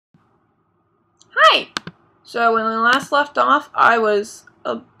So when we last left off, I was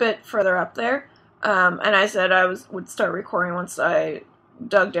a bit further up there, and I said I would start recording once I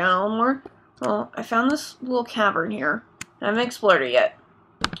dug down a little more. Well, I found this little cavern here, and I haven't explored it yet.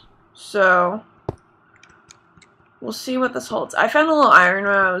 So we'll see what this holds. I found a little iron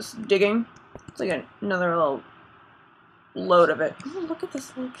when I was digging. It's like another little load of it. Oh, look at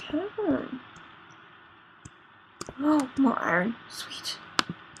this little cavern. Oh, more iron. Sweet.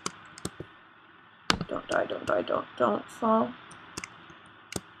 Don't die, don't die, don't fall.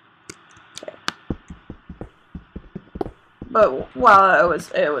 Okay. But while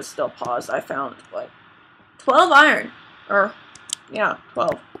it was still paused, I found like 12 iron. Or yeah,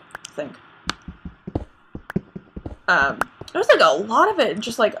 12, I think. There was like a lot of it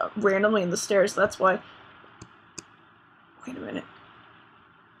just like randomly in the stairs, that's why. Wait a minute.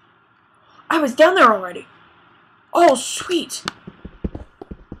 I was down there already. Oh, sweet.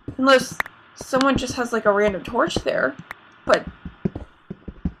 Unless someone just has like a random torch there, but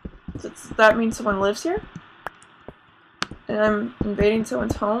does that mean someone lives here? And I'm invading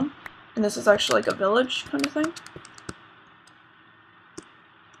someone's home, and this is actually like a village kind of thing?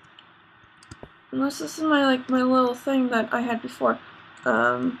 Unless this is my little thing that I had before.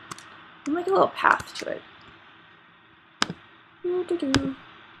 I'll make a little path to it.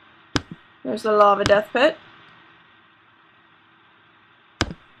 There's the lava death pit.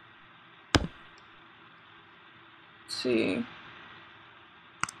 Let's see.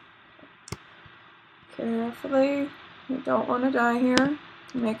 Carefully. We don't want to die here.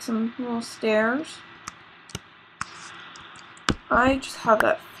 Make some little stairs. I just have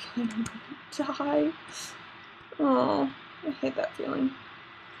that feeling I'm going to die. Oh, I hate that feeling.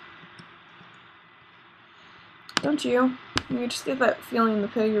 Don't you? You just get that feeling in the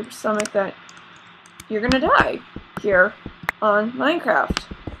pit of your stomach that you're gonna die here on Minecraft.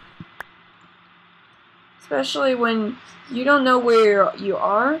 Especially when you don't know where you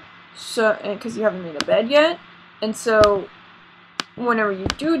are, so because you haven't made a bed yet, and so whenever you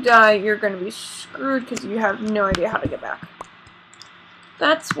do die, you're gonna be screwed because you have no idea how to get back.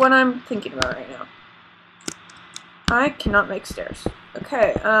 That's what I'm thinking about right now. I cannot make stairs.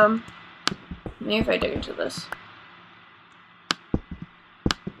 Okay, maybe if I dig into this.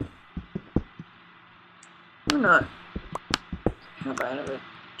 Or not. How bad of it?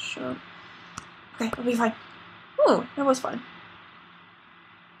 Sure. Okay, I'll be fine. Ooh, that was fun.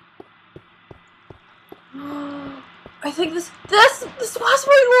 I think this was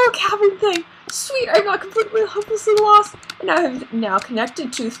my little cavern thing. Sweet, I'm not completely hopelessly lost. And I have now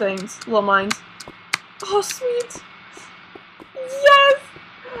connected two things, little mines. Oh, sweet. Yes!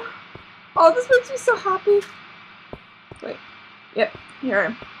 Oh, this makes me so happy. Wait. Yep, here I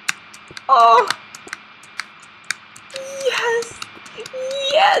am. Oh! Yes!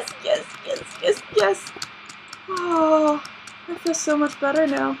 Yes, yes, yes, yes, yes! Oh, I feel so much better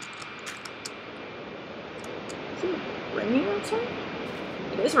now. Is it raining outside?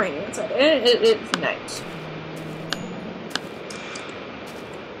 It is raining outside. It is night.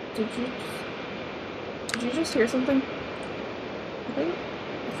 Did you just hear something? I think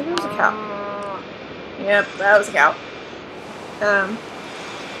it was a cow. Yep, that was a cow. Oh,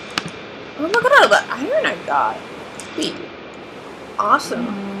 look at all the iron I got. Sweet. Awesome.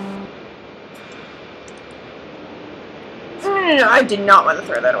 No, I did not want to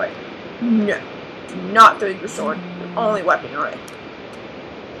throw that away. No. Do not throw your sword. Your only weapon away.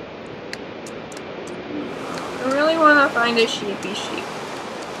 I really want to find a sheepy sheep.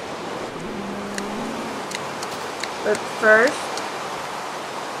 But first,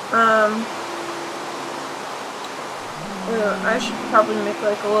 I should probably make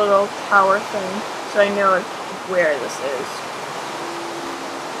like a little tower thing so I know where this is.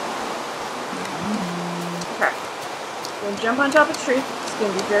 Okay. I'm gonna jump on top of the tree. It's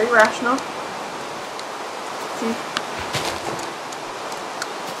gonna be very rational. See?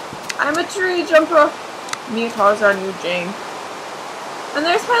 I'm a tree jumper. Me Tarzan, you Jane. And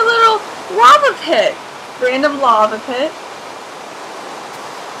there's my little lava pit. Random lava pit.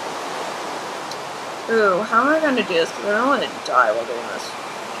 Ooh, how am I going to do this? Because I don't want to die while doing this.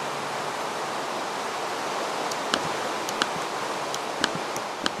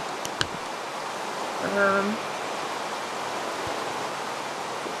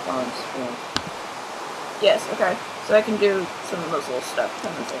 Yes, okay. So I can do some of those little step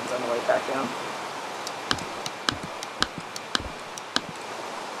kind of things on the way back down.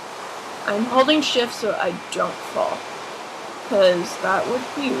 I'm holding shift so I don't fall. Because that would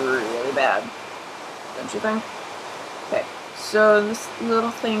be really bad. Don't you think? Okay, so this little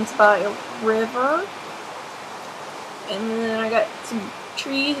thing's by a river. And then I got some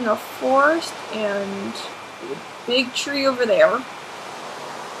trees and a forest and Big tree over there.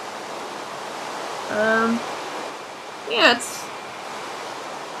 Yeah, it's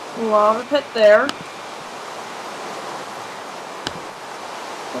a lava pit there.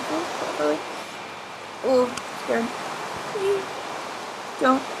 Hopefully. Ooh, scared.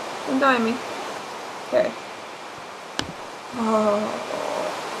 Don't die on me. Okay. Oh,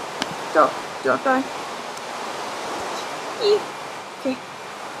 don't die. Okay.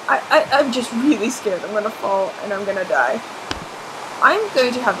 I'm just really scared. I'm gonna fall and I'm gonna die. I'm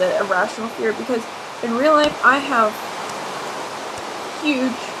going to have that irrational fear because in real life I have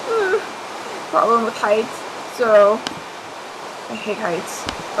huge problem with heights. So I hate heights.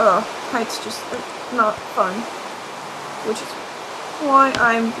 Heights just are not fun. Which is why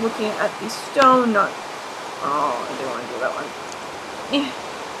I'm looking at the stone, not... Oh, I didn't want to do that one. Yeah,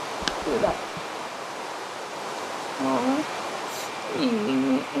 do that. Oh,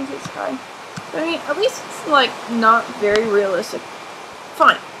 into the sky. I mean, at least it's, like, not very realistic.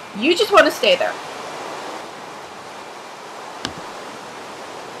 Fine. You just want to stay there.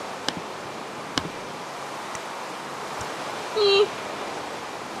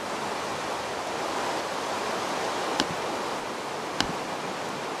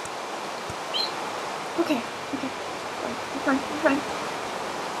 Okay. I'm fine.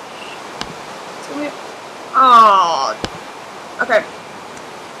 It's gonna be... Oh. Okay.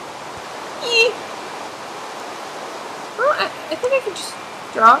 Well, I think I can just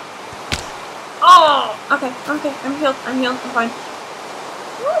drop. Oh! Okay. I'm healed. I'm fine.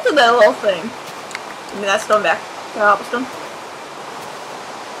 Look at that little thing. Give me that stone back. Stone.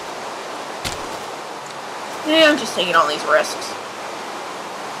 Yeah, I'm just taking all these risks.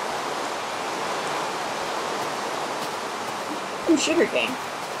 Ooh, sugarcane.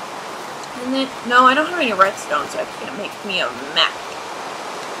 And then, no, I don't have any redstone, so I can't make me a map.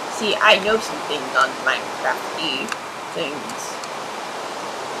 See, I know some things on Minecraft-y things.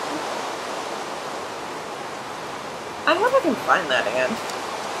 I hope I can find that again.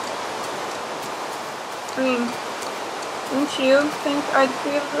 I mean, don't you think I'd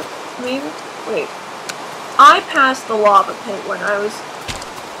be able to, maybe? Wait. I passed the lava pit when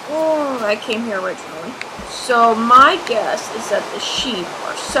I came here originally. So my guess is that the sheep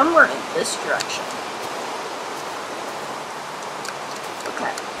are somewhere in this direction.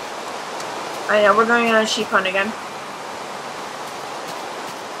 Okay. I know, we're going on a sheep hunt again.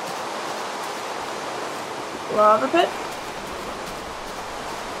 Lava pit.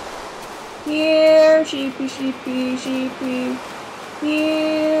 Here, sheepy.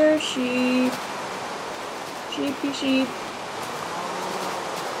 Here, sheep. Sheep.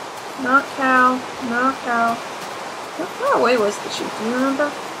 Not cow. How far away was the sheep? Do you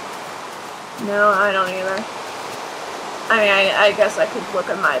remember? No, I don't either. I mean, I guess I could look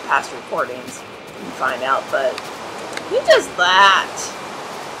at my past recordings and find out, but who does that?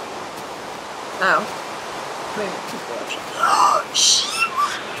 Oh. Maybe people actually. Sheep!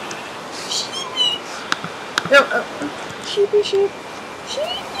 Sheepy. Sheepy!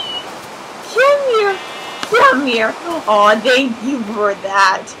 Come here! Aw, thank you for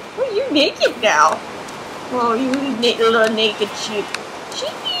that. Oh, you're naked now. Oh, you little naked sheep.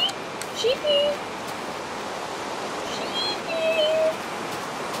 Sheepy!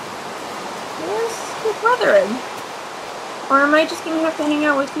 Where's your brethren? Or am I just gonna have to hang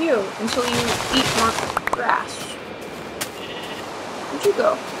out with you until you eat more grass? Where'd you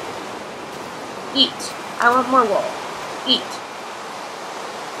go? Eat. I want more wool. Eat.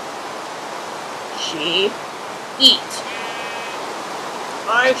 Sheep. Eat.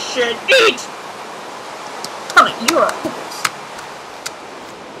 I should eat! Fine, you are hopeless.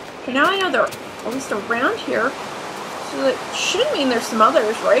 Okay, now I know they're at least around here. So that should mean there's some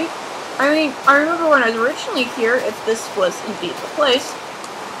others, right? I mean, I remember when I was originally here, if this was indeed the place,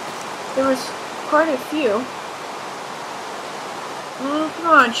 there was quite a few. Oh, come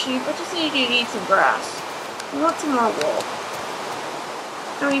on, sheep. I just need you to eat some grass. I want some more wool.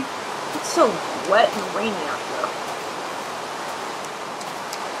 I mean, it's so wet and rainy out here.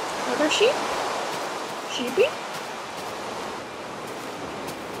 Other sheep? Sheepy?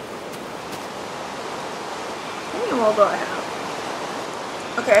 How many wool do I have?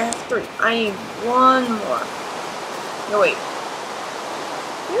 Okay, I have 3. I need 1 more. No, wait.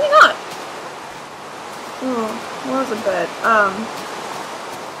 Maybe not. Oh, where's a bed?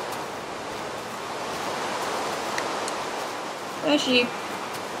 Hey, sheep.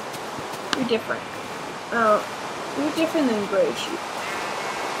 You're different. Oh, you're different than gray sheep.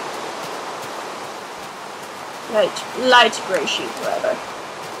 Light gray sheep, rather.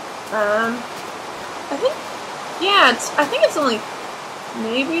 I think, yeah, I think it's only,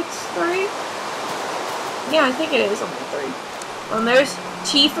 maybe it's 3? Yeah, I think it is only 3. And there's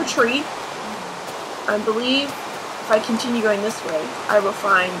T for tree. I believe if I continue going this way, I will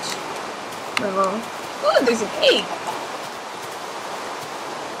find my little... Ooh, there's an egg!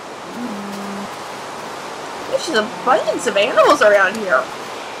 There's just abundance of animals around here.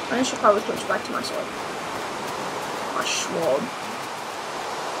 I should probably switch back to my sword. My sword.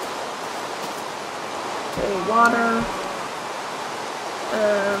 Okay, water.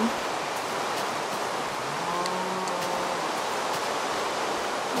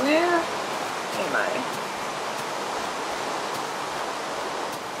 Where am I?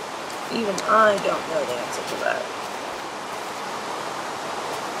 Even I don't know the answer to that.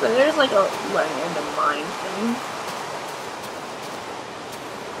 But there's like a random mine thing.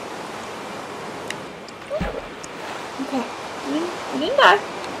 Okay. I didn't die.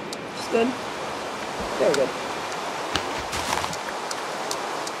 Which is good. Very good.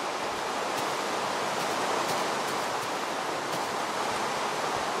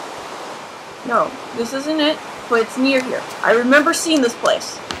 No, this isn't it, but it's near here. I remember seeing this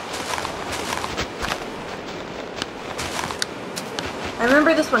place. I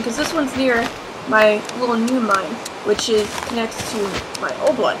remember this one, because this one's near my little new mine, which is next to my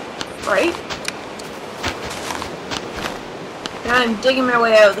old one, right? And I'm digging my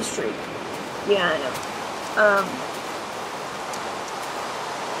way out of the street. Yeah, I know.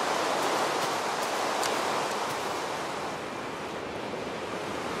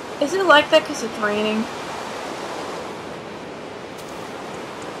 Is it like that because it's raining?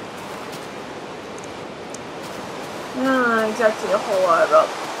 I don't know exactly a whole lot about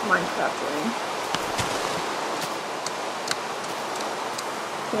Minecraft rain.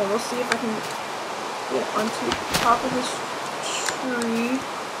 Okay, we'll see if I can get onto the top of this tree.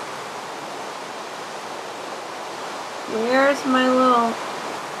 Where's my little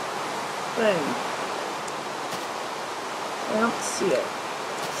thing? I don't see it.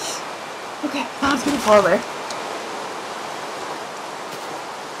 Okay, I was gonna fall there.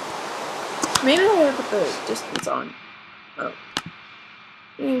 Maybe I gotta put the distance on. Oh.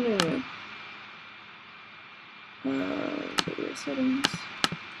 No. Video settings.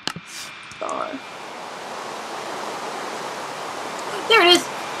 Star. There it is!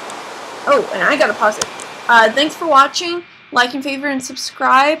 Oh, and I gotta pause it. Thanks for watching. Like and favorite and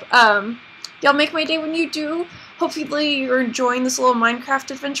subscribe. Y'all make my day when you do. Hopefully you're enjoying this little Minecraft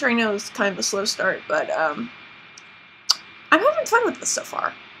adventure. I know it's kind of a slow start, but I'm having fun with this so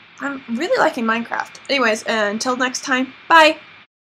far. I'm really liking Minecraft. Anyways, until next time, bye!